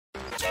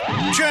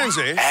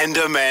Jonesy and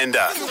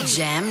Amanda.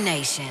 Jam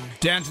Nation.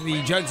 Down to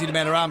the Jonesy and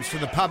Amanda Arms for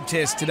the pub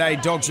test today.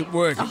 Dogs at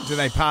work, do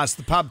they pass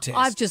the pub test?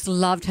 I've just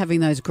loved having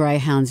those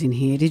greyhounds in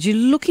here. Did you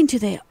look into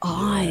their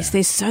eyes?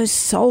 They're so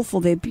soulful.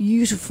 They're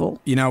beautiful.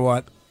 You know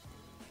what?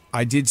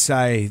 I did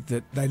say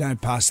that they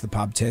don't pass the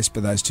pub test,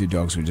 but those two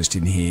dogs were just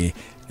in here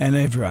and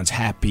everyone's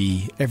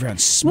happy,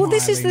 everyone's smiling. Well,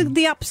 this is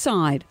the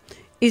upside,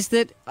 is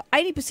that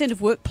 80% of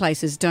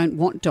workplaces don't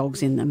want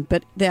dogs in them,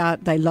 but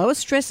they lower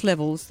stress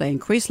levels, they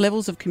increase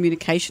levels of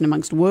communication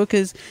amongst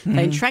workers,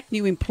 they attract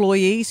new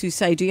employees who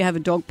say, do you have a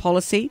dog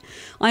policy?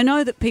 I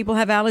know that people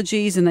have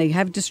allergies and they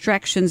have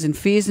distractions and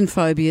fears and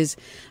phobias,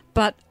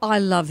 but I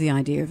love the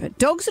idea of it.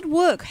 Dogs at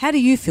work, how do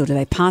you feel? Do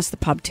they pass the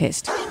pub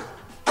test?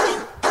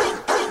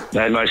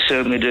 They most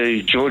certainly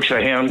do. George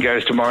the Hound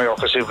goes to my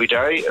office every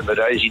day, and the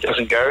days he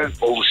doesn't go,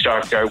 all the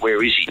staff go,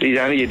 where is he? He's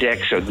only a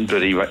dachshund,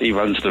 but he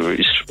runs the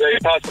roost. They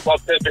pass the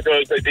pub test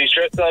because they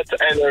de-stress us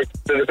and they're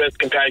the best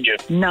companion.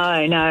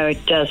 No,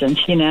 it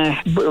doesn't. You know,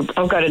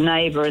 I've got a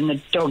neighbour and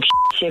the dog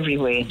shits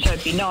everywhere, so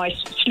it'd be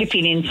nice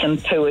slipping in some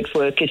poo at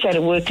work. Is that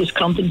a workers'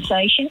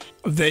 compensation?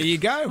 There you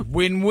go.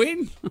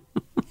 Win-win.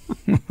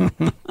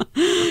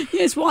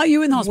 Yes, why are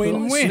you in the hospital?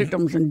 Win-win. I slipped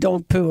on some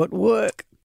dog poo at work.